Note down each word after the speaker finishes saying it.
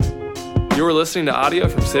You are listening to audio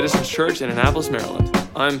from Citizens Church in Annapolis, Maryland.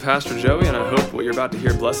 I'm Pastor Joey, and I hope what you're about to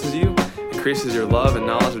hear blesses you, increases your love and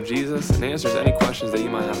knowledge of Jesus, and answers any questions that you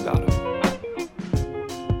might have about him.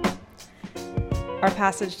 Our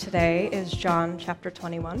passage today is John chapter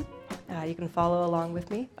 21. You can follow along with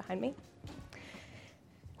me behind me.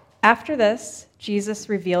 After this, Jesus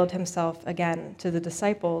revealed himself again to the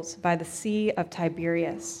disciples by the Sea of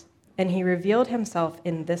Tiberias, and he revealed himself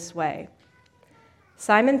in this way.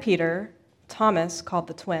 Simon Peter, Thomas called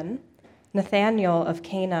the twin, Nathanael of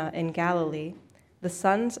Cana in Galilee, the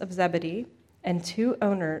sons of Zebedee, and two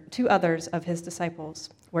others of his disciples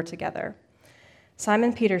were together.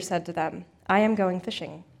 Simon Peter said to them, "I am going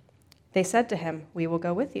fishing." They said to him, "We will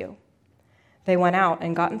go with you." They went out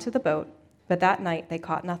and got into the boat, but that night they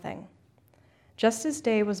caught nothing. Just as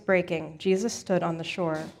day was breaking, Jesus stood on the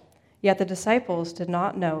shore, yet the disciples did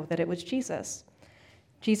not know that it was Jesus.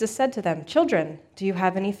 Jesus said to them, "Children, do you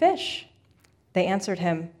have any fish?" They answered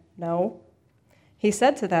him, "No." He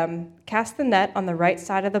said to them, "Cast the net on the right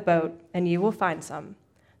side of the boat, and you will find some."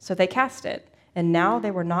 So they cast it, and now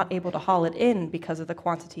they were not able to haul it in because of the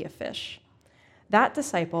quantity of fish. That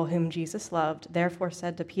disciple whom Jesus loved therefore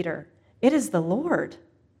said to Peter, "It is the Lord."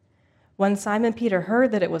 When Simon Peter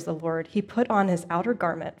heard that it was the Lord, he put on his outer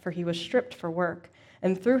garment, for he was stripped for work,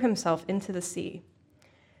 and threw himself into the sea.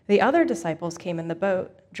 The other disciples came in the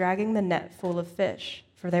boat, dragging the net full of fish,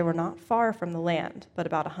 for they were not far from the land, but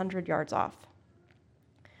about 100 yards off.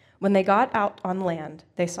 When they got out on land,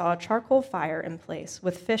 they saw a charcoal fire in place,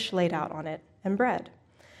 with fish laid out on it, and bread.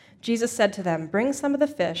 Jesus said to them, "Bring some of the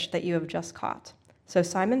fish that you have just caught." So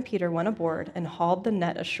Simon Peter went aboard and hauled the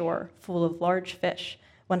net ashore, full of large fish,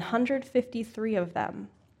 153 of them.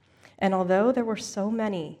 And although there were so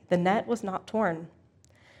many, the net was not torn.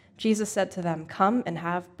 Jesus said to them, "Come and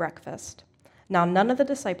have breakfast." Now none of the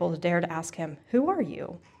disciples dared ask him, "Who are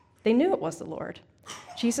you?" They knew it was the Lord.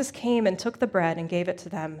 Jesus came and took the bread and gave it to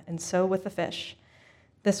them, and so with the fish.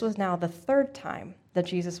 This was now the third time that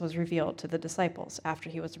Jesus was revealed to the disciples after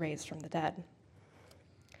he was raised from the dead.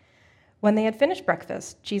 When they had finished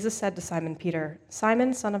breakfast, Jesus said to Simon Peter,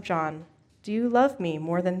 "Simon, son of John, do you love me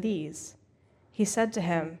more than these?" He said to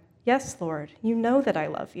him, "Yes, Lord, you know that I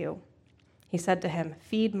love you." He said to him,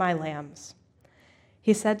 "Feed my lambs."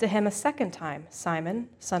 He said to him a second time, "Simon,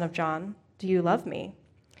 son of John, do you love me?"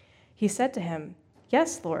 He said to him,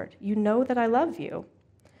 "Yes, Lord, you know that I love you."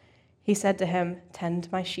 He said to him,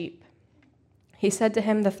 "Tend my sheep." He said to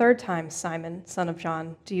him the third time, "Simon, son of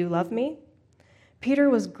John, do you love me?" Peter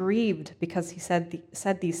was grieved because he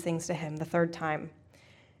said these things to him the third time.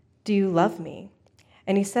 "Do you love me?"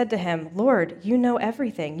 And he said to him, "Lord, you know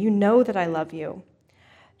everything. You know that I love you."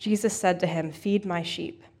 Jesus said to him, "Feed my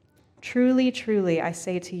sheep. Truly, truly, I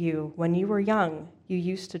say to you, when you were young, you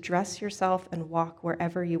used to dress yourself and walk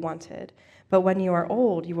wherever you wanted. But when you are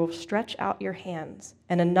old, you will stretch out your hands,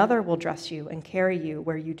 and another will dress you and carry you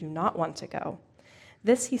where you do not want to go."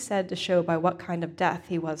 This he said to show by what kind of death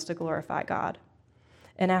he was to glorify God.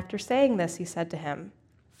 And after saying this, he said to him,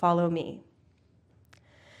 "Follow me."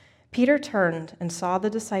 Peter turned and saw the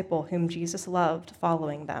disciple whom Jesus loved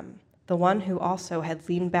following them, the one who also had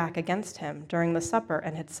leaned back against him during the supper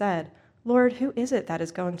and had said, "Lord, who is it that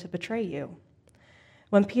is going to betray you?"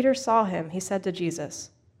 When Peter saw him, he said to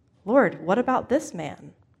Jesus, "Lord, what about this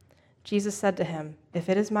man?" Jesus said to him, "If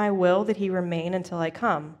it is my will that he remain until I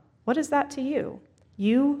come, what is that to you?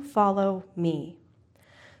 You follow me."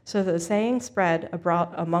 So the saying spread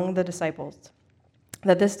abroad among the disciples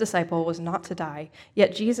that this disciple was not to die,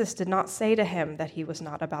 yet Jesus did not say to him that he was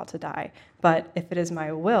not about to die, but "If it is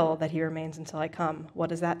my will that he remains until I come,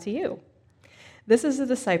 what is that to you?" This is the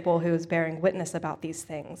disciple who is bearing witness about these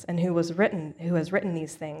things, and who has written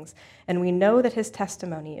these things, and we know that his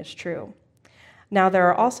testimony is true. Now there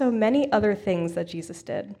are also many other things that Jesus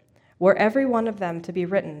did. Were every one of them to be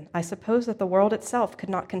written, I suppose that the world itself could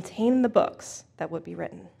not contain the books that would be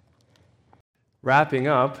written. Wrapping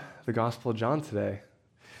up the Gospel of John today,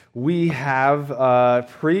 we have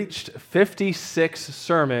preached 56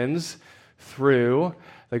 sermons through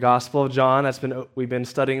the Gospel of John. We've been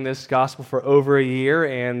studying this Gospel for over a year,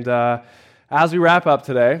 and as we wrap up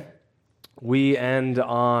today, we end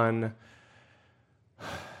on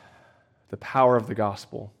the power of the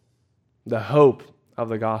Gospel, the hope of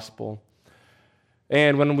the Gospel.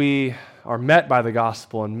 And when we are met by the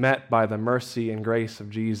Gospel and met by the mercy and grace of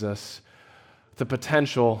Jesus, the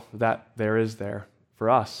potential that there is there for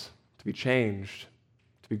us to be changed,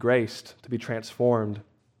 to be graced, to be transformed.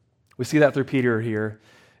 We see that through Peter here,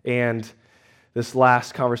 and this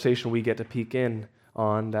last conversation we get to peek in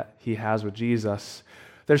on that he has with Jesus.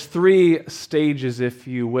 There's three stages, if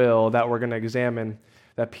you will, that we're going to examine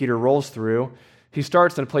that Peter rolls through, he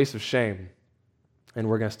starts in a place of shame. And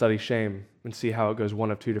we're going to study shame and see how it goes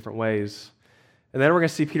one of two different ways. And then we're going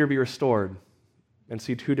to see Peter be restored and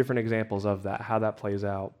see two different examples of that, how that plays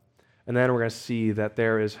out. And then we're going to see that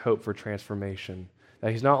there is hope for transformation,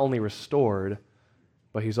 that he's not only restored,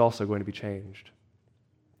 but he's also going to be changed.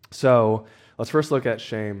 So let's first look at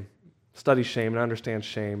shame, study shame and understand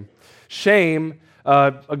shame. Shame,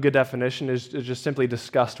 a good definition, is just simply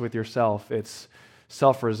disgust with yourself. It's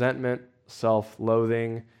self-resentment,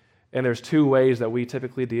 self-loathing, and there's two ways that we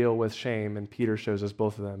typically deal with shame, and Peter shows us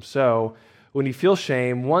both of them. So when you feel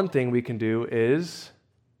shame, one thing we can do is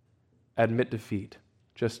admit defeat.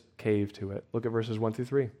 Just cave to it. Look at verses 1 through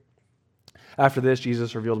 3. After this,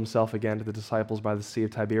 Jesus revealed himself again to the disciples by the Sea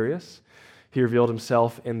of Tiberias. He revealed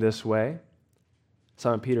himself in this way.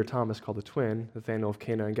 Simon Peter, Thomas, called the twin, Nathanael of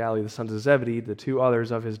Cana in Galilee, the sons of Zebedee, the two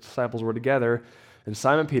others of his disciples were together. And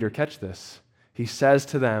Simon Peter, catch this, he says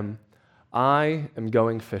to them, I am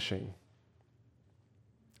going fishing.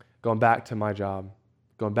 Going back to my job,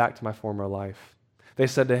 going back to my former life. They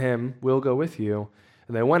said to him, we'll go with you.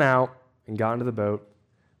 And they went out and got into the boat.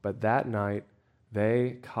 But that night,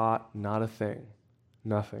 they caught not a thing,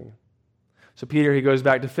 nothing. So Peter, he goes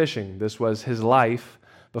back to fishing. This was his life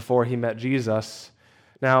before he met Jesus.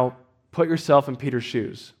 Now, put yourself in Peter's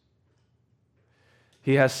shoes.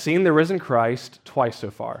 He has seen the risen Christ twice so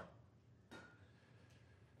far.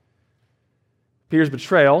 Peter's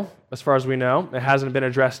betrayal, as far as we know, it hasn't been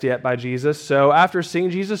addressed yet by Jesus. So after seeing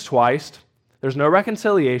Jesus twice, there's no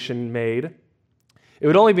reconciliation made. It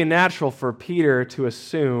would only be natural for Peter to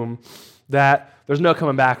assume that there's no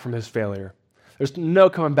coming back from his failure. There's no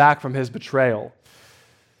coming back from his betrayal.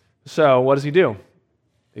 So what does he do?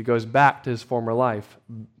 He goes back to his former life,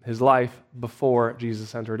 his life before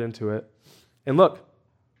Jesus entered into it. And look,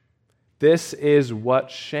 this is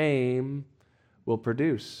what shame will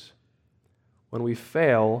produce. When we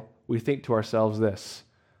fail, we think to ourselves this: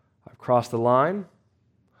 I've crossed the line.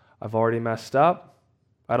 I've already messed up.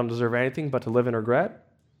 I don't deserve anything but to live in regret.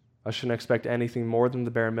 I shouldn't expect anything more than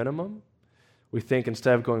the bare minimum. We think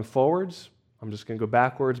instead of going forwards, I'm just going to go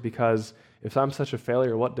backwards because if I'm such a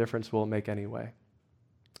failure, what difference will it make anyway?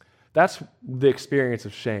 That's the experience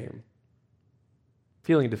of shame,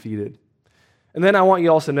 feeling defeated. And then I want you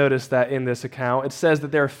also to notice that in this account, it says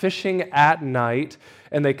that they're fishing at night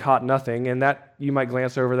and they caught nothing. And that you might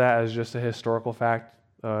glance over that as just a historical fact,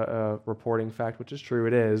 reporting fact, which is true,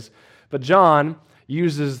 it is. But John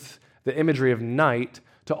uses the imagery of night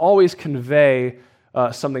to always convey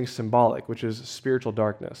something symbolic, which is spiritual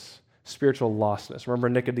darkness, spiritual lostness. Remember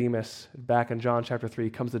Nicodemus back in John chapter 3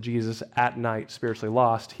 comes to Jesus at night, spiritually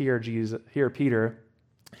lost. Here Peter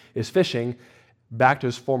is fishing back to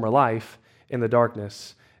his former life in the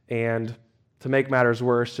darkness. And to make matters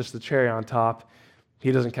worse, just the cherry on top,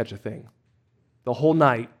 he doesn't catch a thing. The whole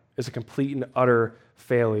night is a complete and utter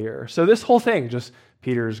failure. So this whole thing, just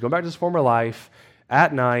Peter's going back to his former life.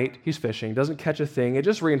 At night, he's fishing, doesn't catch a thing. It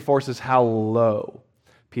just reinforces how low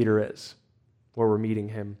Peter is, where we're meeting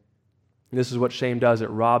him. And this is what shame does. It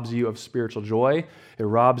robs you of spiritual joy. It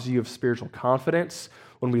robs you of spiritual confidence.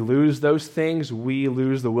 When we lose those things, we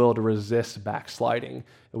lose the will to resist backsliding.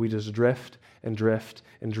 And we just drift and drift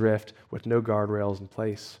and drift with no guardrails in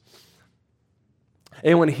place.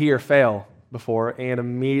 Anyone here fail before and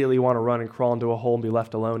immediately want to run and crawl into a hole and be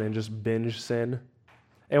left alone and just binge sin?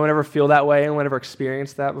 Anyone ever feel that way? Anyone ever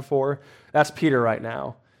experienced that before? That's Peter right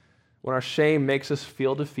now. When our shame makes us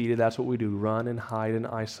feel defeated, that's what we do, run and hide and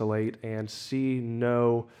isolate and see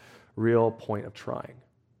no real point of trying.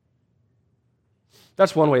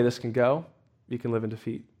 That's one way this can go. You can live in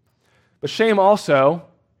defeat. But shame also,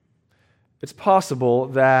 it's possible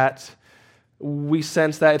that we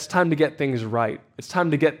sense that it's time to get things right. It's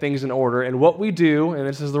time to get things in order. And what we do, and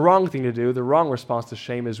this is the wrong thing to do, the wrong response to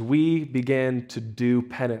shame, is we begin to do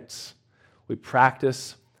penance. We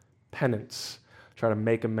practice penance, try to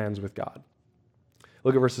make amends with God.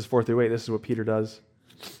 Look at verses 4 through 8. This is what Peter does.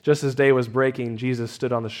 Just as day was breaking, Jesus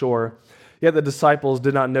stood on the shore. Yet the disciples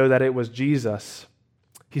did not know that it was Jesus.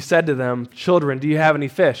 He said to them, "Children, do you have any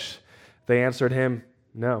fish?" They answered him,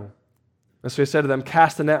 "No." And so he said to them,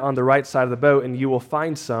 "Cast the net on the right side of the boat, and you will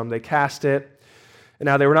find some." They cast it, and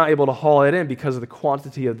now they were not able to haul it in because of the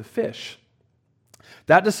quantity of the fish.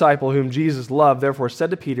 That disciple whom Jesus loved, therefore, said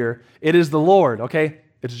to Peter, "It is the Lord." Okay,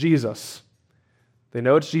 it's Jesus. They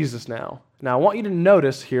know it's Jesus now. Now, I want you to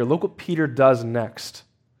notice here, look what Peter does next.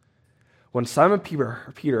 When Simon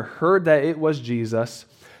Peter heard that it was Jesus,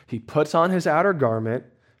 he puts on his outer garment,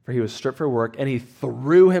 for he was stripped for work, and he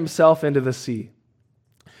threw himself into the sea.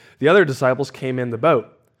 The other disciples came in the boat,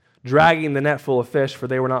 dragging the net full of fish, for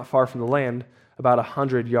they were not far from the land, about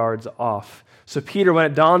 100 yards off. So Peter, when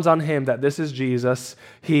it dawns on him that this is Jesus,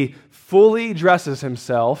 he fully dresses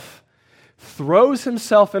himself, throws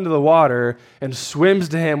himself into the water, and swims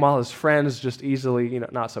to him while his friends just easily,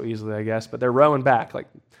 not so easily, I guess, but they're rowing back. Like,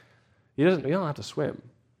 you don't have to swim.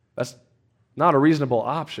 That's not a reasonable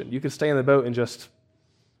option. You could stay in the boat and just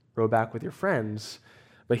row back with your friends.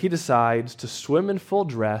 But he decides to swim in full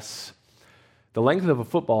dress, the length of a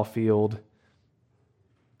football field,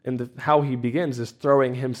 and how he begins is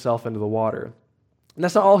throwing himself into the water. And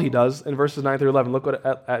that's not all he does. In verses 9 through 11, look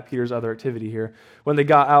at Peter's other activity here. When they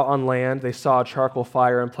got out on land, they saw a charcoal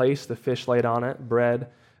fire in place, the fish laid on it, bread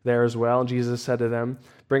there as well. And Jesus said to them,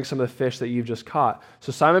 bring some of the fish that you've just caught.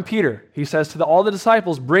 So Simon Peter, he says to all the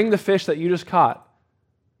disciples, bring the fish that you just caught.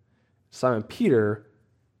 Simon Peter,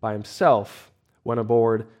 by himself, went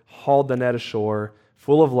aboard, hauled the net ashore,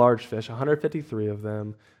 full of large fish, 153 of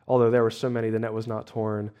them. Although there were so many, the net was not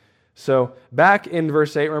torn. So back in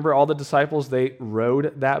verse 8, remember all the disciples, they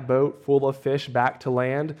rowed that boat full of fish back to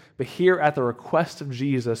land. But here at the request of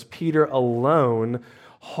Jesus, Peter alone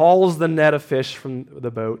hauls the net of fish from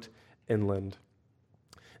the boat inland.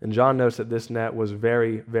 And John notes that this net was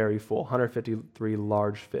very, very full, 153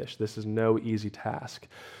 large fish. This is no easy task.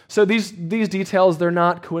 So these details, they're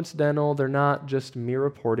not coincidental. They're not just mere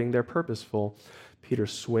reporting. They're purposeful. Peter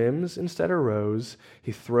swims instead of rows.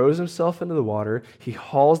 He throws himself into the water. He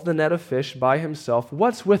hauls the net of fish by himself.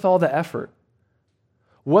 What's with all the effort?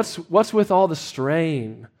 What's with all the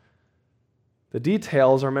strain? The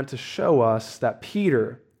details are meant to show us that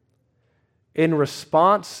Peter, in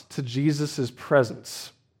response to Jesus'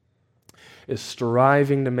 presence, is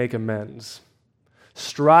striving to make amends,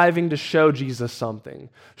 striving to show Jesus something,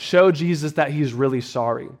 show Jesus that he's really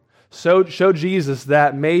sorry. So show Jesus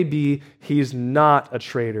that maybe he's not a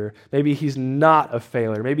traitor, maybe he's not a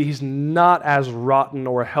failure, maybe he's not as rotten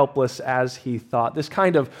or helpless as he thought. This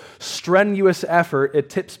kind of strenuous effort, it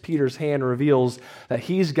tips Peter's hand, reveals that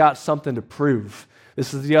he's got something to prove.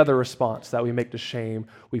 This is the other response that we make to shame.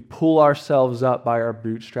 We pull ourselves up by our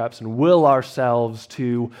bootstraps and will ourselves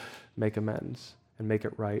to make amends and make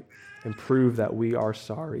it right and prove that we are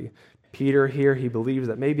sorry. Peter here, he believes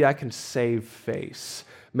that maybe I can save face.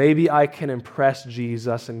 Maybe I can impress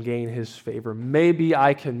Jesus and gain his favor. Maybe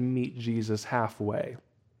I can meet Jesus halfway.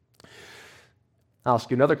 I'll ask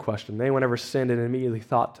you another question. Anyone ever sinned and immediately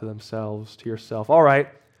thought to themselves, to yourself, all right,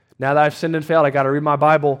 now that I've sinned and failed, I got to read my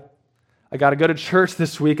Bible. I got to go to church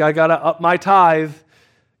this week. I got to up my tithe.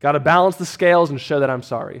 Got to balance the scales and show that I'm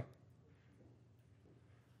sorry.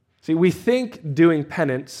 See, we think doing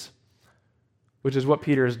penance, which is what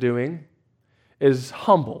Peter is doing, is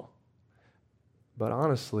humble. But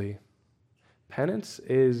honestly, penance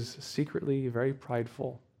is secretly very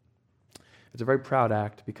prideful. It's a very proud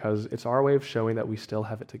act because it's our way of showing that we still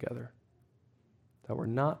have it together, that we're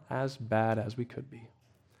not as bad as we could be.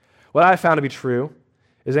 What I found to be true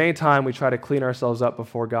is anytime we try to clean ourselves up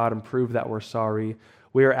before God and prove that we're sorry,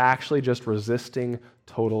 we are actually just resisting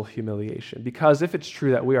total humiliation. Because if it's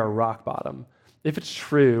true that we are rock bottom, if it's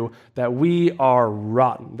true that we are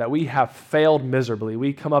rotten, that we have failed miserably,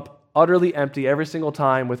 we come up utterly empty every single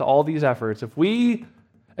time with all these efforts, if we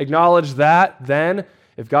acknowledge that, then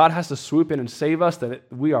if God has to swoop in and save us, then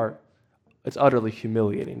it's utterly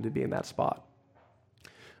humiliating to be in that spot.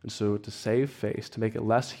 And so to save face, to make it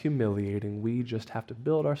less humiliating, we just have to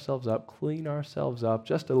build ourselves up, clean ourselves up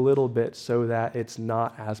just a little bit so that it's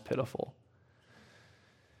not as pitiful.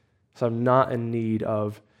 So I'm not in need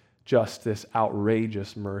of just this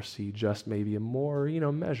outrageous mercy, just maybe a more,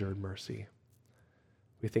 measured mercy.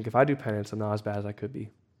 We think if I do penance, I'm not as bad as I could be.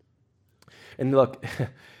 And look,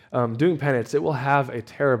 doing penance, it will have a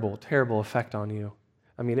terrible, terrible effect on you.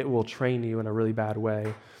 I mean, it will train you in a really bad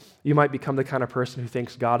way. You might become the kind of person who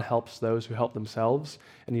thinks God helps those who help themselves,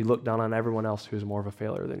 and you look down on everyone else who's more of a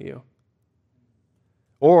failure than you.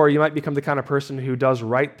 Or you might become the kind of person who does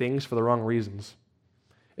right things for the wrong reasons.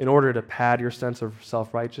 In order to pad your sense of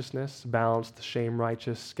self-righteousness, balance the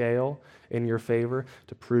shame-righteous scale in your favor,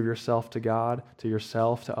 to prove yourself to God, to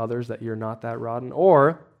yourself, to others that you're not that rotten.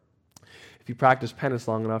 Or, if you practice penance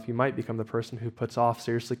long enough, you might become the person who puts off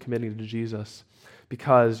seriously committing to Jesus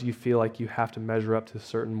because you feel like you have to measure up to a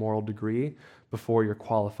certain moral degree before you're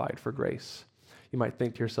qualified for grace. You might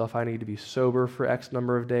think to yourself, I need to be sober for X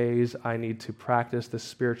number of days. I need to practice this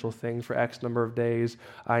spiritual thing for X number of days.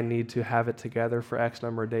 I need to have it together for X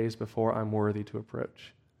number of days before I'm worthy to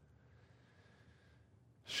approach.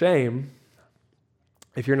 Shame,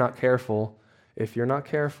 if you're not careful,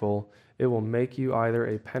 it will make you either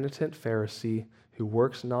a penitent Pharisee who who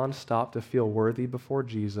works nonstop to feel worthy before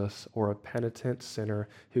Jesus, or a penitent sinner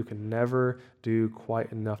who can never do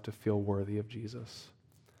quite enough to feel worthy of Jesus.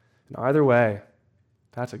 And either way,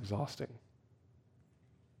 that's exhausting.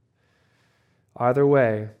 Either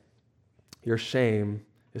way, your shame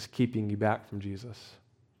is keeping you back from Jesus.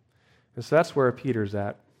 And so that's where Peter's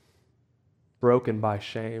at. Broken by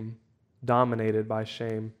shame, dominated by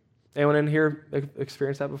shame. Anyone in here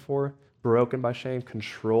experienced that before? Broken by shame,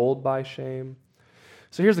 controlled by shame.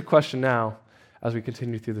 So here's the question now, as we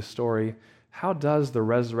continue through the story. How does the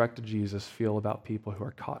resurrected Jesus feel about people who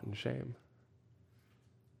are caught in shame?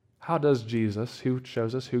 How does Jesus, who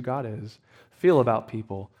shows us who God is, feel about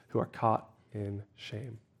people who are caught in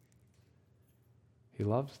shame? He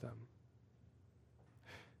loves them.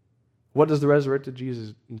 What does the resurrected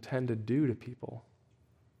Jesus intend to do to people,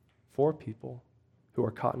 for people who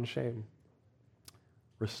are caught in shame?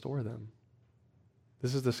 Restore them.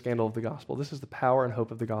 This is the scandal of the gospel. This is the power and hope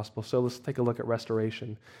of the gospel. So let's take a look at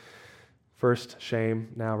restoration. First,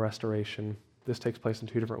 shame, now restoration. This takes place in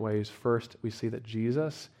two different ways. First, we see that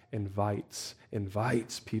Jesus invites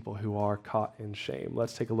people who are caught in shame.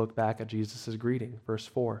 Let's take a look back at Jesus' greeting, verse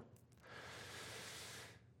 4.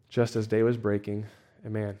 Just as day was breaking,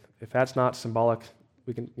 and man, if that's not symbolic,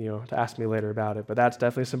 we can, to ask me later about it, but that's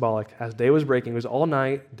definitely symbolic. As day was breaking, it was all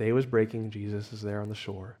night, day was breaking, Jesus is there on the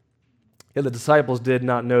shore. Yet the disciples did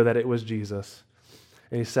not know that it was Jesus.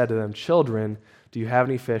 And he said to them, "Children, do you have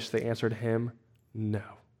any fish?" They answered him, "No."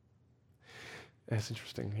 That's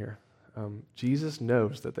interesting here. Jesus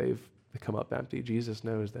knows that they've come up empty. Jesus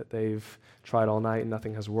knows that they've tried all night and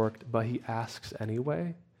nothing has worked, but he asks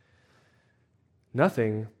anyway.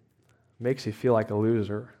 Nothing makes you feel like a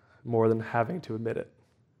loser more than having to admit it.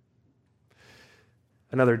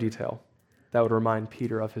 Another detail that would remind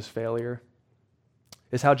Peter of his failure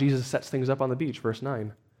is how Jesus sets things up on the beach, verse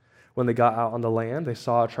 9. When they got out on the land, they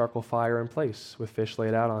saw a charcoal fire in place with fish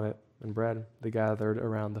laid out on it and bread. They gathered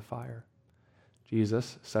around the fire.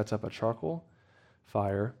 Jesus sets up a charcoal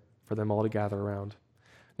fire for them all to gather around.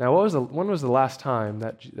 Now, when was the last time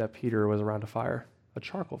that Peter was around a fire? A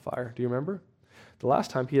charcoal fire. Do you remember? The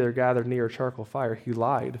last time Peter gathered near a charcoal fire, he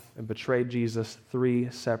lied and betrayed Jesus 3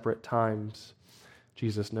 separate times.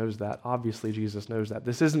 Jesus knows that. Obviously, Jesus knows that.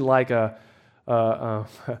 This isn't like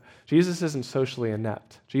Jesus isn't socially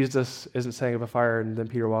inept. Jesus isn't saying of a fire and then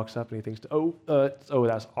Peter walks up and he thinks,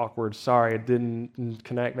 that's awkward. Sorry, I didn't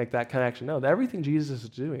make that connection. No, everything Jesus is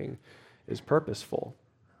doing is purposeful.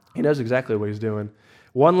 He knows exactly what he's doing.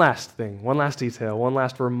 One last thing, one last detail, one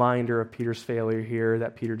last reminder of Peter's failure here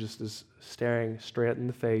that Peter just is staring straight in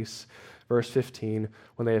the face. Verse 15,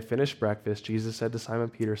 when they had finished breakfast, Jesus said to Simon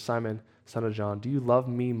Peter, "Simon, son of John, do you love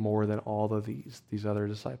me more than all of these other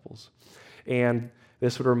disciples?" And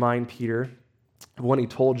this would remind Peter of when he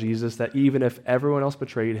told Jesus that even if everyone else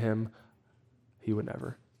betrayed him, he would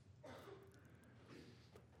never.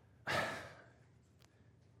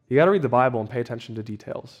 You got to read the Bible and pay attention to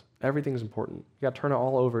details. Everything's important. You got to turn it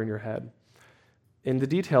all over in your head. And the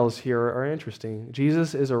details here are interesting.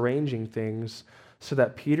 Jesus is arranging things so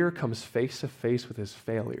that Peter comes face to face with his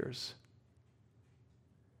failures.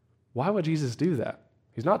 Why would Jesus do that?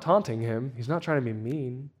 He's not taunting him. He's not trying to be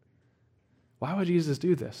mean. Why would Jesus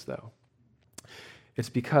do this, though? It's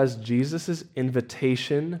because Jesus'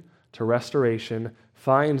 invitation to restoration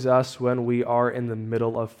finds us when we are in the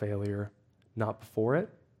middle of failure, not before it,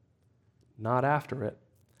 not after it,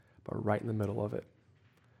 but right in the middle of it.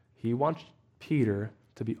 He wants Peter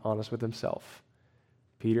to be honest with himself.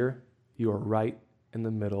 Peter, you are right in the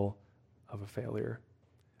middle of a failure.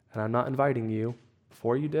 And I'm not inviting you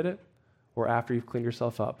before you did it or after you've cleaned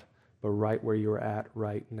yourself up, but right where you're at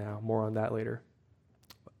right now. More on that later.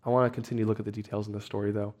 I want to continue to look at the details in the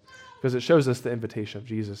story, though, because it shows us the invitation of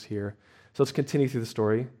Jesus here. So let's continue through the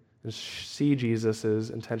story and see Jesus'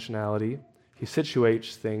 intentionality. He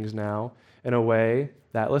situates things now in a way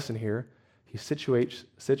that, listen here, he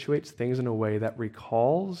situates things in a way that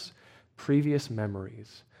recalls previous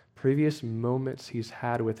memories, previous moments he's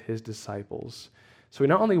had with his disciples. So he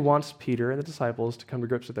not only wants Peter and the disciples to come to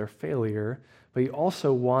grips with their failure, but he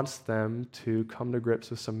also wants them to come to grips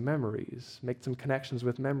with some memories, make some connections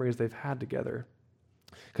with memories they've had together.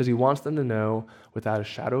 Because he wants them to know without a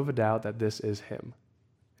shadow of a doubt that this is him.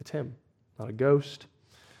 It's him, not a ghost,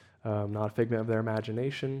 not a figment of their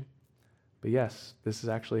imagination. But yes, this is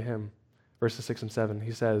actually him. Verses 6 and 7,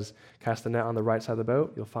 he says, "Cast the net on the right side of the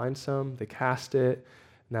boat, you'll find some." They cast it.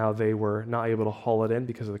 Now they were not able to haul it in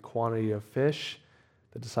because of the quantity of fish.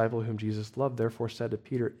 The disciple whom Jesus loved therefore said to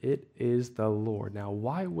Peter, "It is the Lord." Now,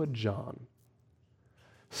 why would John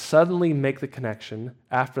suddenly make the connection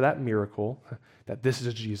after that miracle that this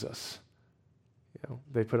is Jesus?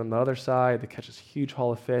 They put him on the other side, they catch this huge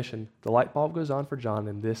haul of fish, and the light bulb goes on for John,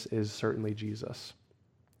 and this is certainly Jesus.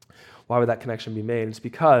 Why would that connection be made? It's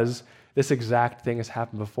because this exact thing has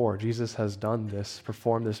happened before. Jesus has done this,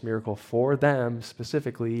 performed this miracle for them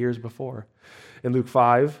specifically years before. In Luke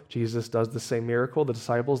 5, Jesus does the same miracle. The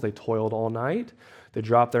disciples, they toiled all night. They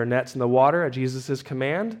dropped their nets in the water at Jesus'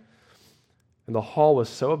 command, and the haul was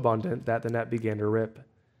so abundant that the net began to rip,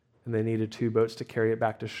 and they needed 2 boats to carry it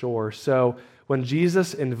back to shore. So when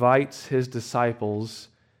Jesus invites his disciples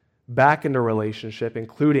back into relationship,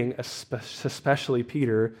 including especially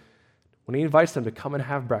Peter, when he invites them to come and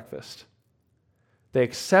have breakfast, they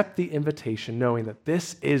accept the invitation knowing that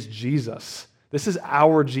this is Jesus. This is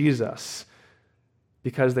our Jesus,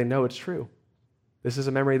 because they know it's true. This is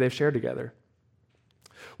a memory they've shared together.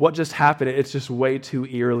 What just happened, it's just way too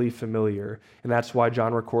eerily familiar, and that's why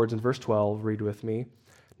John records in verse 12, read with me,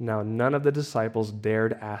 "Now none of the disciples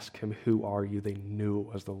dared ask him, 'Who are you?' They knew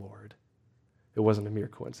it was the Lord." It wasn't a mere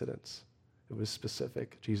coincidence. It was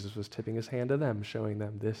specific. Jesus was tipping his hand to them, showing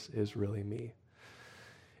them, this is really me.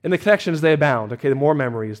 In the connections, they abound. Okay, the more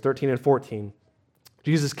memories, 13 and 14.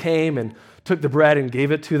 Jesus came and took the bread and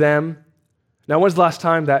gave it to them. Now, when's the last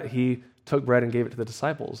time that he took bread and gave it to the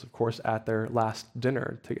disciples? Of course, at their last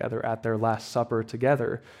dinner together, at their last supper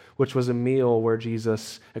together, which was a meal where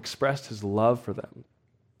Jesus expressed his love for them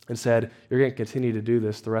and said, you're going to continue to do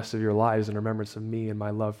this the rest of your lives in remembrance of me and my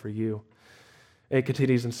love for you. And it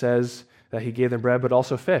continues and says that he gave them bread, but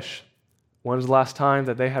also fish. When was the last time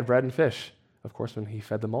that they had bread and fish? Of course, when he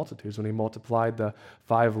fed the multitudes, when he multiplied the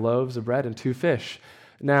 5 loaves of bread and 2 fish.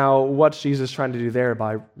 Now, what's Jesus trying to do there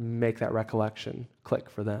by make that recollection click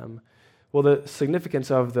for them? Well, the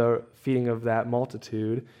significance of the feeding of that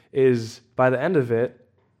multitude is by the end of it,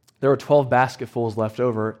 there were 12 basketfuls left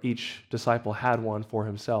over. Each disciple had one for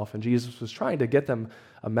himself. And Jesus was trying to get them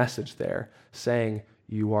a message there, saying,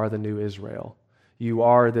 you are the new Israel. You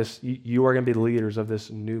are going to be the leaders of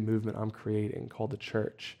this new movement I'm creating called the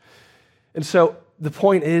church. And so the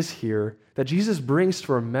point is here that Jesus brings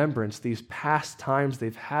to remembrance these past times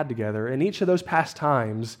they've had together. And each of those past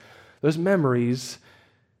times, those memories,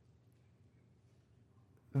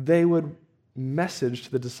 they would message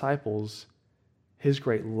to the disciples his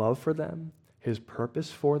great love for them, his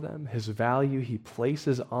purpose for them, his value he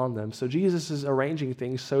places on them. So Jesus is arranging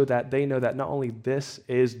things so that they know that not only this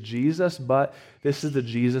is Jesus, but this is the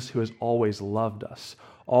Jesus who has always loved us,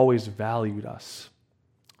 always valued us,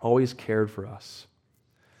 always cared for us.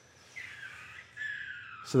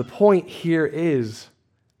 So the point here is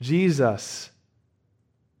Jesus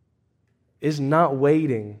is not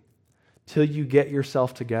waiting till you get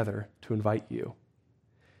yourself together to invite you.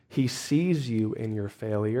 He sees you in your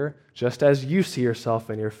failure, just as you see yourself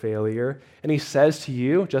in your failure. And he says to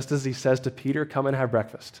you, just as he says to Peter, come and have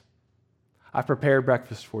breakfast. I prepared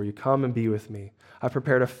breakfast for you. Come and be with me. I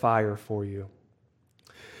prepared a fire for you.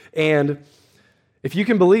 And if you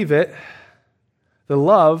can believe it, the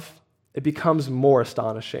love, it becomes more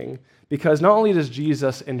astonishing. Because not only does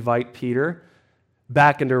Jesus invite Peter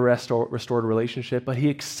back into a restored relationship, but he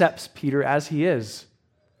accepts Peter as he is.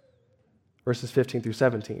 Verses 15 through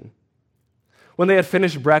 17. When they had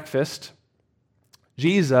finished breakfast,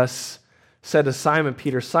 Jesus said to Simon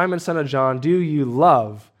Peter, Simon, son of John, do you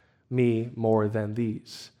love me more than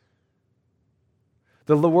these?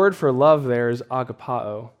 The word for love there is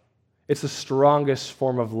agapao. It's the strongest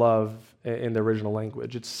form of love in the original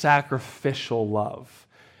language. It's sacrificial love.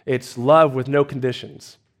 It's love with no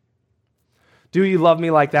conditions. Do you love me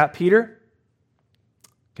like that, Peter?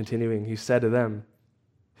 Continuing, he said to him,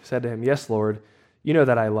 yes, Lord, you know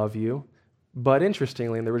that I love you. But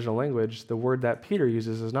interestingly, in the original language, the word that Peter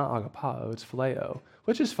uses is not agapao, it's phileo,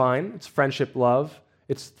 which is fine. It's friendship love,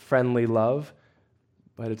 it's friendly love,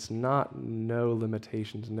 but it's not no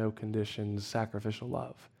limitations, no conditions, sacrificial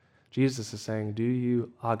love. Jesus is saying, do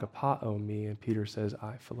you agapao me? And Peter says,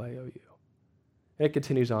 I phileo you. And it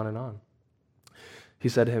continues on and on. He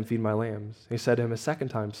said to him, feed my lambs. He said to him a second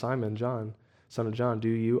time, Simon, John, son of John, do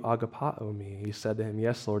you agapao me? He said to him,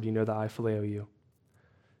 yes, Lord, you know that I phileo you.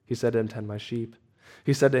 He said to him, tend my sheep.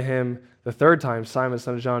 He said to him the third time, Simon,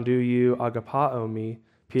 son of John, do you agapao me?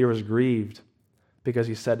 Peter was grieved because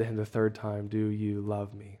he said to him the third time, do you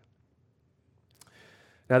love me?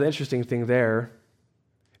 Now, the interesting thing there,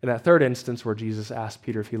 in that third instance where Jesus asked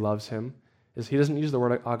Peter if he loves him, is he doesn't use the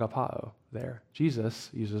word agapao there. Jesus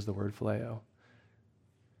uses the word phileo.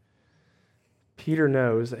 Peter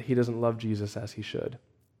knows that he doesn't love Jesus as he should.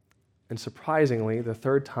 And surprisingly, the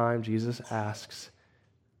third time Jesus asks,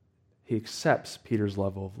 he accepts Peter's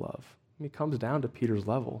level of love. It comes down to Peter's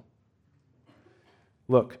level.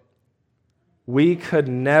 Look, we could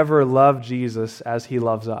never love Jesus as he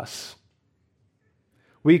loves us.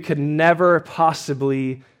 We could never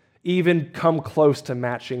possibly even come close to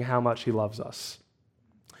matching how much he loves us.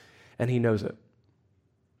 And he knows it.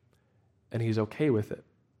 And he's okay with it.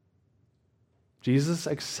 Jesus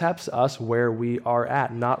accepts us where we are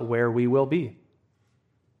at, not where we will be.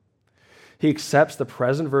 He accepts the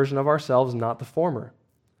present version of ourselves, not the former,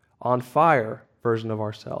 on fire version of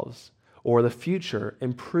ourselves, or the future,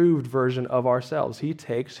 improved version of ourselves. He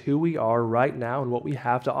takes who we are right now and what we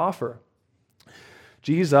have to offer.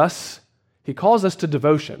 Jesus, he calls us to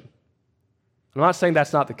devotion. I'm not saying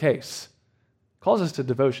that's not the case. He calls us to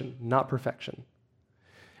devotion, not perfection.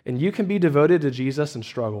 And you can be devoted to Jesus and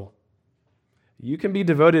struggle. You can be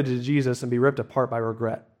devoted to Jesus and be ripped apart by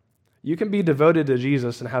regret. You can be devoted to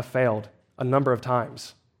Jesus and have failed a number of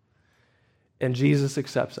times. And Jesus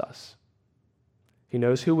accepts us. He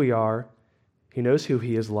knows who we are. He knows who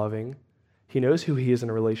he is loving. He knows who he is in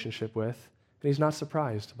a relationship with. And he's not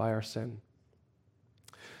surprised by our sin.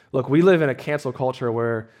 Look, we live in a cancel culture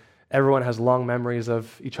where everyone has long memories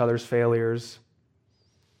of each other's failures.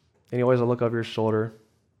 And you always look over your shoulder.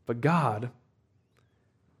 But God,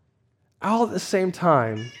 all at the same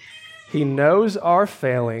time, he knows our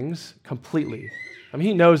failings completely. I mean,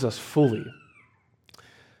 he knows us fully.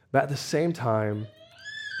 But at the same time,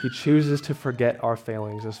 he chooses to forget our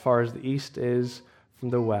failings as far as the east is from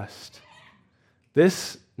the west.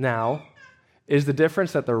 This now is the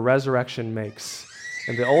difference that the resurrection makes.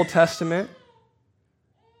 In the Old Testament,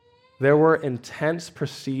 there were intense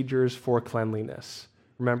procedures for cleanliness.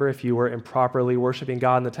 Remember, if you were improperly worshiping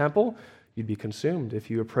God in the temple, you'd be consumed. If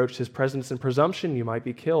you approached his presence in presumption, you might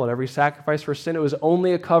be killed. Every sacrifice for sin, it was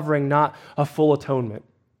only a covering, not a full atonement.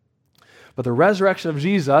 But the resurrection of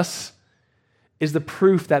Jesus is the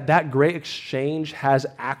proof that that great exchange has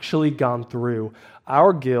actually gone through.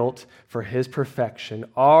 Our guilt for his perfection,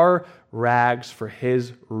 our rags for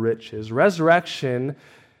his riches. Resurrection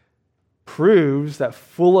proves that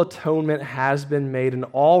full atonement has been made and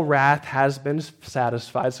all wrath has been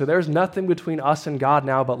satisfied. So there's nothing between us and God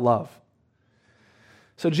now but love.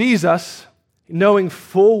 So Jesus, knowing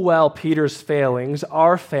full well Peter's failings,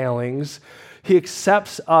 our failings, he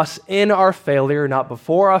accepts us in our failure, not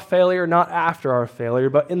before our failure, not after our failure,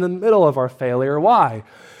 but in the middle of our failure. Why?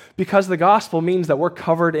 Because the gospel means that we're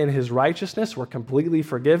covered in his righteousness, we're completely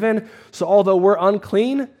forgiven. So although we're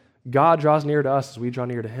unclean, God draws near to us as we draw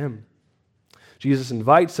near to him. Jesus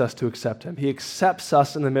invites us to accept him. He accepts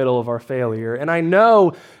us in the middle of our failure. And I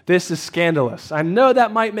know this is scandalous. I know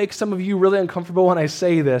that might make some of you really uncomfortable when I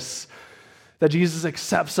say this, that Jesus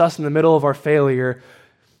accepts us in the middle of our failure.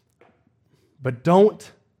 But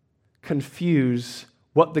don't confuse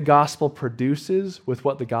what the gospel produces with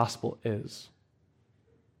what the gospel is.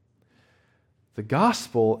 The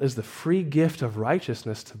gospel is the free gift of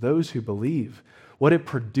righteousness to those who believe. What it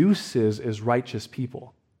produces is righteous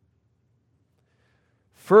people.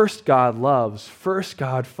 First, God loves. First,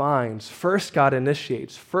 God finds. First, God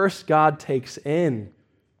initiates. First, God takes in.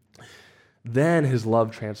 Then his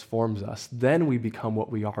love transforms us. Then we become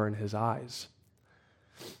what we are in his eyes.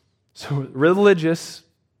 So religious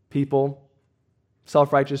people,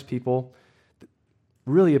 self-righteous people,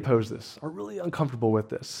 really oppose this, are really uncomfortable with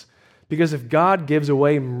this. Because if God gives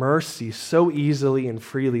away mercy so easily and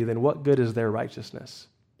freely, then what good is their righteousness?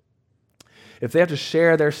 If they have to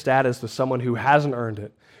share their status with someone who hasn't earned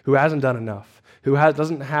it, who hasn't done enough, who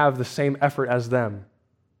doesn't have the same effort as them,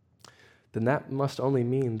 then that must only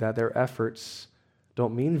mean that their efforts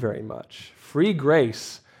don't mean very much. Free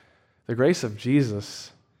grace, the grace of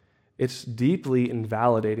Jesus, it's deeply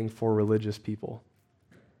invalidating for religious people.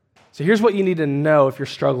 So here's what you need to know if you're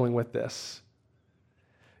struggling with this.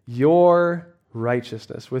 Your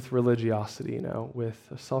righteousness, with religiosity,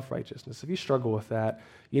 with self-righteousness, if you struggle with that,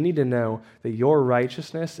 you need to know that your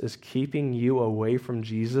righteousness is keeping you away from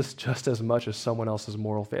Jesus just as much as someone else's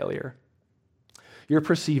moral failure. Your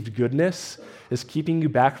perceived goodness is keeping you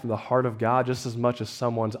back from the heart of God just as much as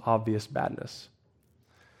someone's obvious badness.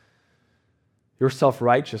 Your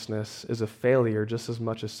self-righteousness is a failure just as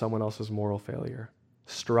much as someone else's moral failure.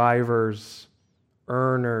 Strivers,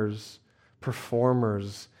 earners,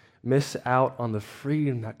 performers miss out on the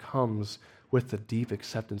freedom that comes with the deep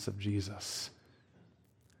acceptance of Jesus.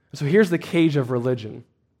 And so here's the cage of religion.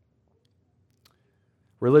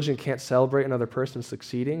 Religion can't celebrate another person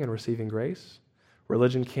succeeding and receiving grace.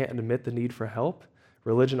 Religion can't admit the need for help.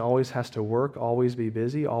 Religion always has to work, always be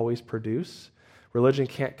busy, always produce. Religion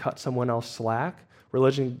can't cut someone else slack.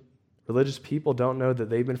 Religious people don't know that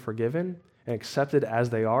they've been forgiven. and accepted as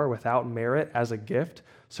they are without merit as a gift,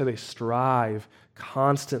 so they strive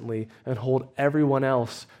constantly and hold everyone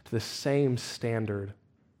else to the same standard.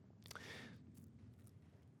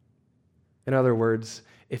 In other words,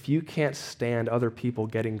 if you can't stand other people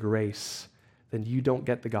getting grace, then you don't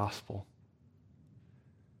get the gospel.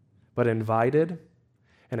 But invited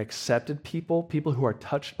and accepted people who are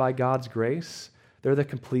touched by God's grace, they're the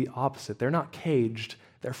complete opposite. They're not caged,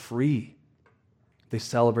 they're free. They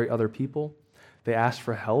celebrate other people. They ask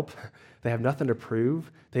for help. They have nothing to prove.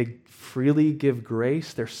 They freely give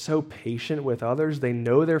grace. They're so patient with others. They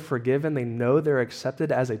know they're forgiven. They know they're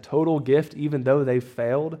accepted as a total gift, even though they've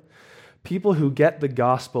failed. People who get the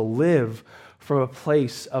gospel live from a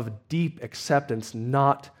place of deep acceptance,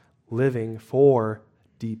 not living for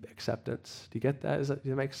deep acceptance. Do you get that? Does it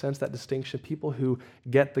make sense, that distinction? People who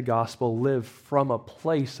get the gospel live from a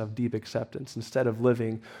place of deep acceptance instead of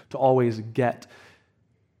living to always get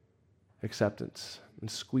acceptance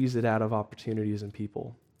and squeeze it out of opportunities and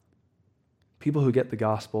people. People who get the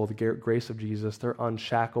gospel, the grace of Jesus, they're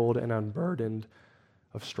unshackled and unburdened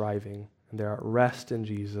of striving, and they're at rest in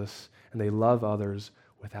Jesus, and they love others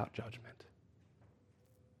without judgment.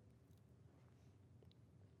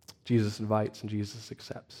 Jesus invites and Jesus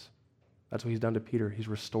accepts. That's what he's done to Peter. He's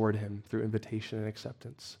restored him through invitation and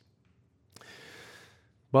acceptance.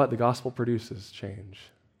 But the gospel produces change.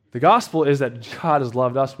 The gospel is that God has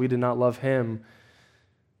loved us. We did not love him.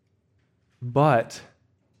 But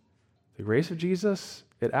the grace of Jesus,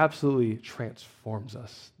 it absolutely transforms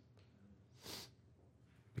us.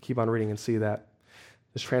 We keep on reading and see that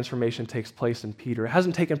this transformation takes place in Peter. It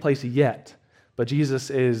hasn't taken place yet, but Jesus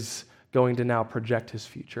is going to now project his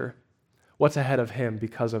future. What's ahead of him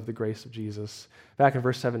because of the grace of Jesus? Back in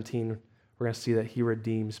verse 17, we're going to see that he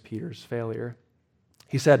redeems Peter's failure.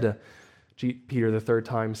 He said to Peter the third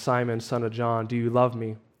time, "Simon, son of John, do you love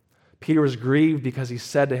me?" Peter was grieved because he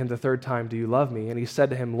said to him the third time, "Do you love me?" And he said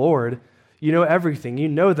to him, "Lord, you know everything. You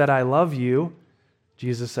know that I love you."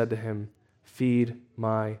 Jesus said to him, "Feed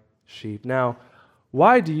my sheep." Now,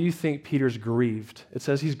 why do you think Peter's grieved? It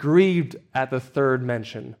says he's grieved at the third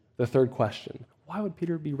mention, the third question. Why would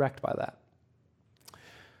Peter be wrecked by that?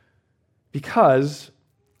 Because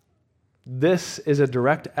this is a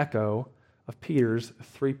direct echo of Peter's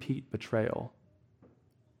three-peat betrayal.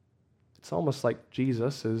 It's almost like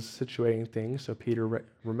Jesus is situating things so Peter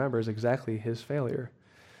remembers exactly his failure.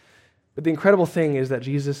 But the incredible thing is that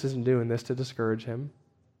Jesus isn't doing this to discourage him.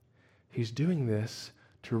 He's doing this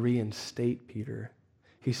to reinstate Peter.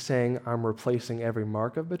 He's saying, I'm replacing every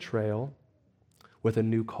mark of betrayal with a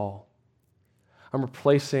new call. I'm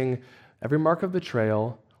replacing every mark of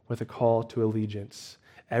betrayal with a call to allegiance.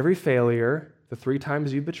 Every failure, the 3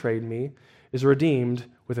 times you betrayed me, is redeemed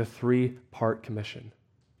with a 3-part commission.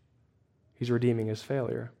 He's redeeming his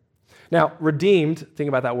failure. Now, redeemed, think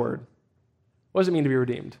about that word. What does it mean to be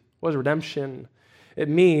redeemed? What is redemption? It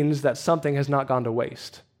means that something has not gone to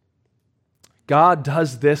waste. God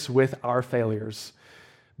does this with our failures.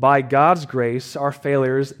 By God's grace, our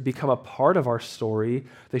failures become a part of our story.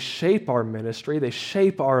 They shape our ministry. They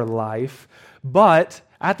shape our life. But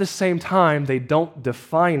at the same time, they don't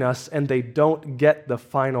define us and they don't get the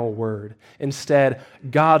final word. Instead,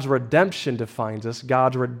 God's redemption defines us.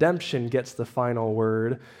 God's redemption gets the final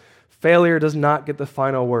word. Failure does not get the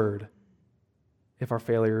final word if our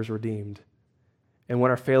failure is redeemed. And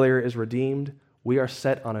when our failure is redeemed, we are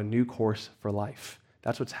set on a new course for life.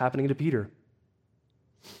 That's what's happening to Peter.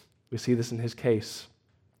 We see this in his case.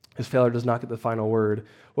 His failure does not get the final word.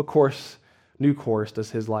 What new course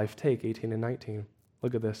does his life take? 18 and 19.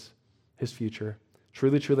 Look at this, his future.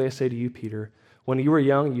 Truly, truly, I say to you, Peter, when you were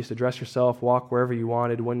young, you used to dress yourself, walk wherever you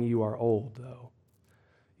wanted. When you are old, though,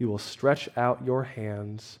 you will stretch out your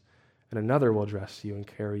hands, and another will dress you and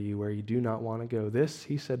carry you where you do not want to go. This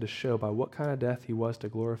he said to show by what kind of death he was to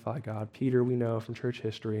glorify God. Peter, we know from church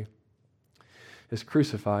history, is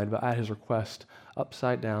crucified, but at his request,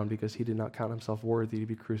 upside down, because he did not count himself worthy to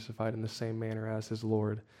be crucified in the same manner as his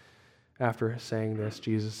Lord. After saying this,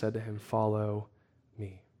 Jesus said to him, "Follow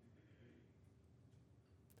me."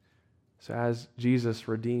 So as Jesus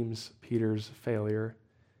redeems Peter's failure,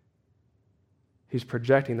 he's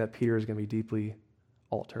projecting that Peter is going to be deeply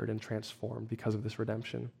altered and transformed because of this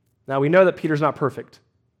redemption. Now, we know that Peter's not perfect.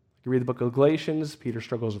 You read the book of Galatians, Peter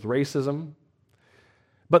struggles with racism.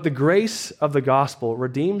 But the grace of the gospel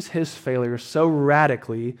redeems his failure so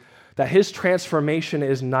radically that his transformation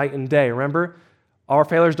is night and day. Remember, our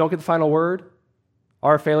failures don't get the final word.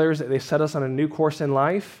 Our failures, they set us on a new course in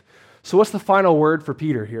life. So what's the final word for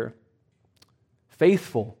Peter here?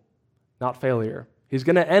 Faithful, not failure. He's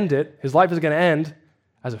going to end it. His life is going to end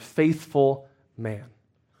as a faithful man.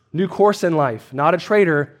 New course in life, not a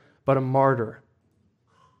traitor, but a martyr.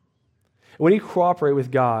 When you cooperate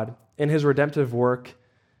with God in his redemptive work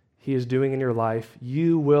he is doing in your life,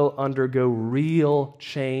 you will undergo real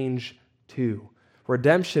change too.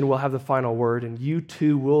 Redemption will have the final word, and you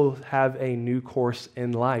too will have a new course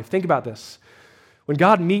in life. Think about this. When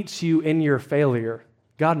God meets you in your failure,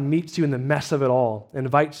 God meets you in the mess of it all,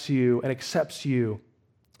 invites you and accepts you,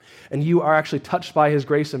 and you are actually touched by his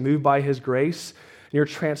grace and moved by his grace, and you're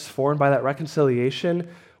transformed by that reconciliation,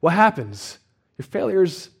 what happens? Your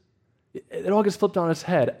failures, it all gets flipped on its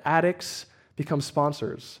head. Addicts become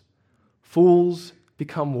sponsors. Fools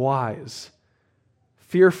become wise.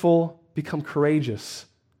 Fearful become courageous.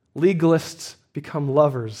 Legalists become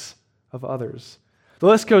lovers of others. The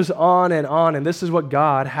list goes on, and this is what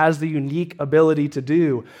God has the unique ability to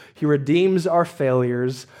do. He redeems our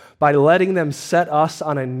failures by letting them set us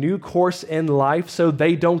on a new course in life so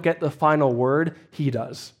they don't get the final word. He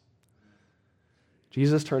does.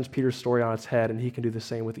 Jesus turns Peter's story on its head, and he can do the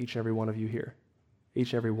same with each and every one of you here,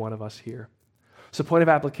 each and every one of us here. So point of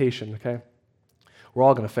application, okay? We're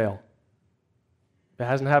all going to fail. If it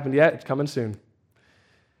hasn't happened yet, it's coming soon.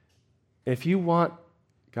 If you want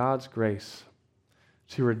God's grace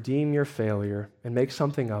to redeem your failure and make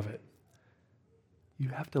something of it, you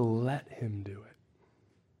have to let him do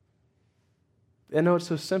it. I know it's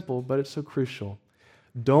so simple, but it's so crucial.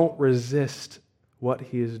 Don't resist what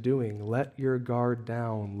he is doing. Let your guard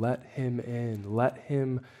down. Let him in. Let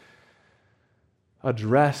him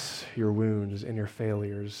address your wounds and your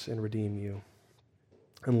failures and redeem you.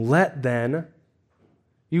 And let then,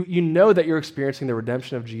 you know that you're experiencing the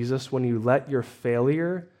redemption of Jesus when you let your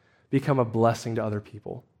failure become a blessing to other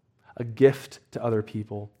people, a gift to other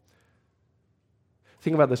people.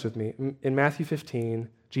 Think about this with me. In Matthew 15,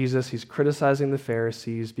 Jesus, he's criticizing the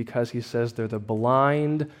Pharisees because he says they're the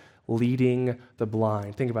blind leading the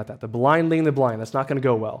blind. Think about that. The blind leading the blind. That's not going to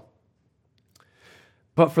go well.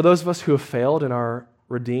 But for those of us who have failed and are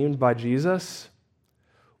redeemed by Jesus,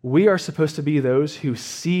 we are supposed to be those who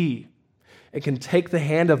see and can take the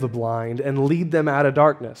hand of the blind and lead them out of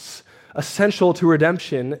darkness. Essential to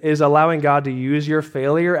redemption is allowing God to use your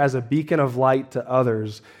failure as a beacon of light to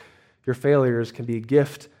others. Your failures can be a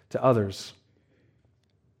gift to others.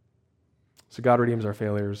 So God redeems our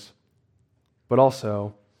failures. But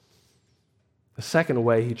also, the second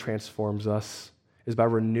way he transforms us is by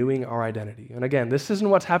renewing our identity. And again, this isn't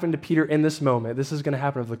what's happening to Peter in this moment. This is going to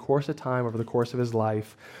happen over the course of time, over the course of his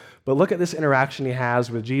life. But look at this interaction he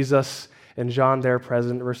has with Jesus and John there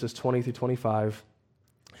present, verses 20 through 25.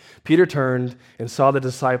 Peter turned and saw the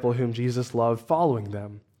disciple whom Jesus loved following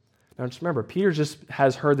them. Now just remember, Peter just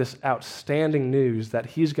has heard this outstanding news that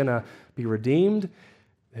he's going to be redeemed.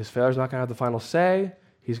 His failure's not going to have the final say.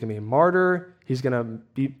 He's going to be a martyr.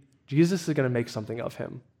 Jesus is going to make something of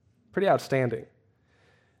him. Pretty outstanding.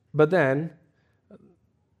 But then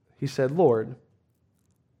he said, Lord,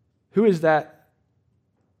 who is that?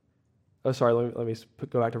 Oh, sorry, let me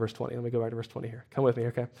go back to verse 20. Let me go back to verse 20 here. Come with me,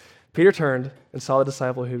 okay? Peter turned and saw the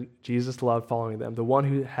disciple who Jesus loved following them, the one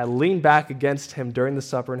who had leaned back against him during the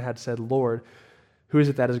supper and had said, Lord, who is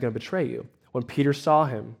it that is going to betray you? When Peter saw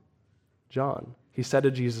him, John, he said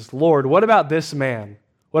to Jesus, Lord, what about this man?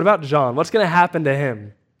 What about John? What's going to happen to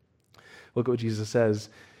him? Look at what Jesus says.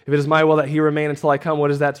 If it is my will that he remain until I come,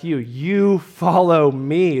 what is that to you? You follow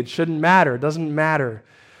me. It shouldn't matter. It doesn't matter.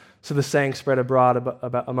 So the saying spread abroad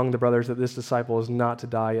about among the brothers that this disciple is not to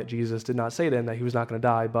die, yet Jesus did not say to him that he was not going to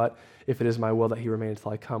die, but if it is my will that he remain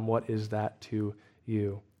until I come, what is that to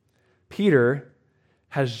you? Peter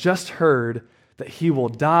has just heard that he will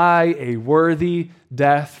die a worthy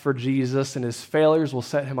death for Jesus and his failures will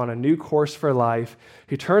set him on a new course for life.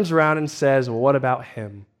 He turns around and says, well, what about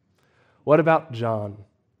him? What about John?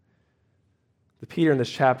 The Peter in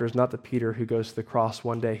this chapter is not the Peter who goes to the cross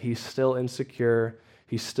one day. He's still insecure.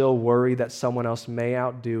 He's still worried that someone else may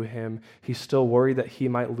outdo him. He's still worried that he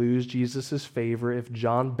might lose Jesus' favor if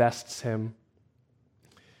John bests him.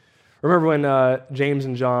 Remember when James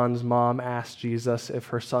and John's mom asked Jesus if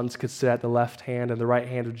her sons could sit at the left hand and the right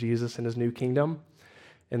hand of Jesus in his new kingdom?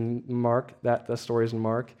 In Mark, that story is in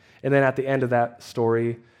Mark. And then at the end of that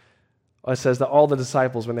story, it says that all the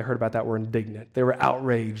disciples, when they heard about that, were indignant. They were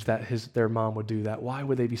outraged that their mom would do that. Why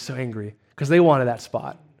would they be so angry? Because they wanted that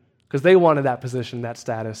spot. Because they wanted that position, that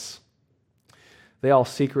status. They all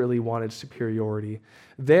secretly wanted superiority.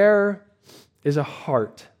 There is a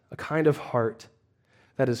heart, a kind of heart,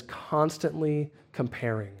 that is constantly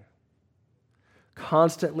comparing,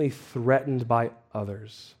 constantly threatened by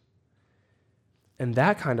others. And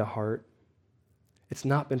that kind of heart it's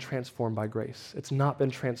not been transformed by grace. It's not been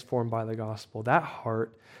transformed by the gospel. That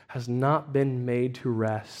heart has not been made to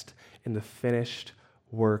rest in the finished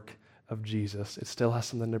work of Jesus. It still has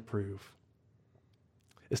something to prove.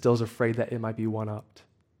 It still is afraid that it might be one-upped.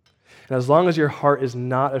 And as long as your heart is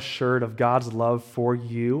not assured of God's love for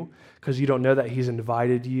you, because you don't know that he's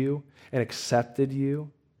invited you and accepted you,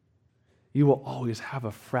 you will always have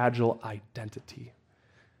a fragile identity.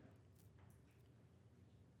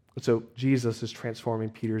 And so Jesus is transforming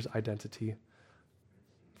Peter's identity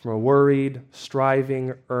from a worried,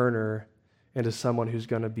 striving earner into someone who's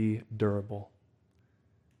going to be durable.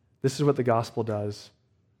 This is what the gospel does.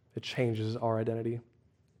 It changes our identity.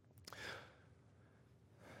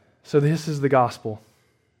 So this is the gospel.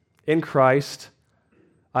 In Christ,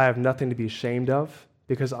 I have nothing to be ashamed of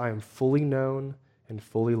because I am fully known and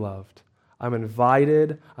fully loved. I'm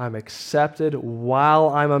invited, I'm accepted while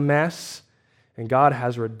I'm a mess, and God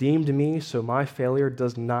has redeemed me so my failure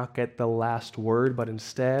does not get the last word, but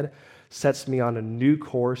instead sets me on a new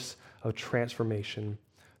course of transformation.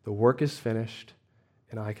 The work is finished,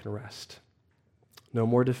 and I can rest. No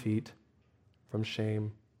more defeat from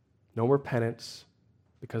shame, no more penance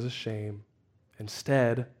because of shame.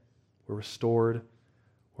 Instead, we're restored,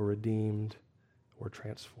 we're redeemed, we're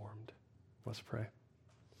transformed. Let's pray.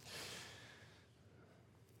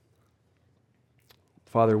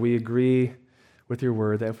 Father, we agree with your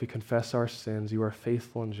word that if we confess our sins, you are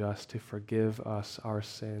faithful and just to forgive us our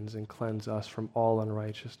sins and cleanse us from all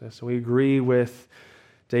unrighteousness. And we agree with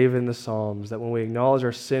David in the Psalms that when we acknowledge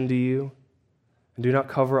our sin to you and do not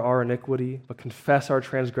cover our iniquity, but confess our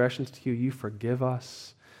transgressions to you, you forgive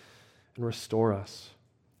us and restore us.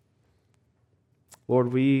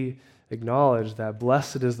 Lord, we acknowledge that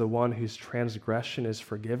blessed is the one whose transgression is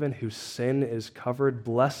forgiven, whose sin is covered.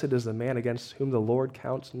 Blessed is the man against whom the Lord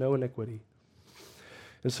counts no iniquity.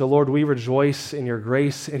 And so, Lord, we rejoice in your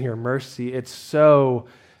grace and your mercy. It's so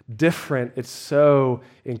different. It's so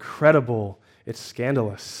incredible. It's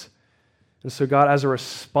scandalous. And so, God, as a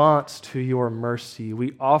response to your mercy,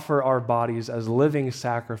 we offer our bodies as living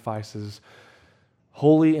sacrifices,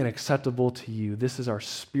 holy and acceptable to you. This is our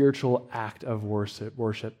spiritual act of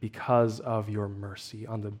worship because of your mercy,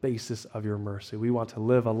 on the basis of your mercy. We want to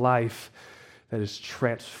live a life that is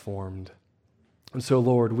transformed. And so,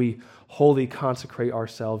 Lord, we wholly consecrate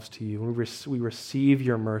ourselves to you. We receive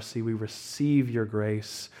your mercy. We receive your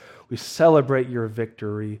grace. We celebrate your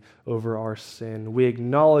victory over our sin. We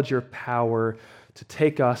acknowledge your power to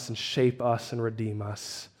take us and shape us and redeem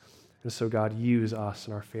us. And so, God, use us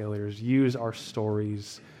in our failures. Use our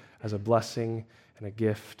stories as a blessing and a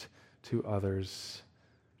gift to others.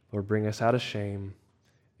 Lord, bring us out of shame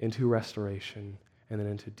into restoration and then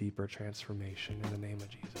into deeper transformation in the name of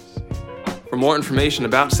Jesus. Amen. For more information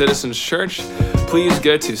about Citizens Church, please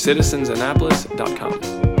go to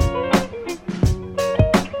citizensannapolis.com.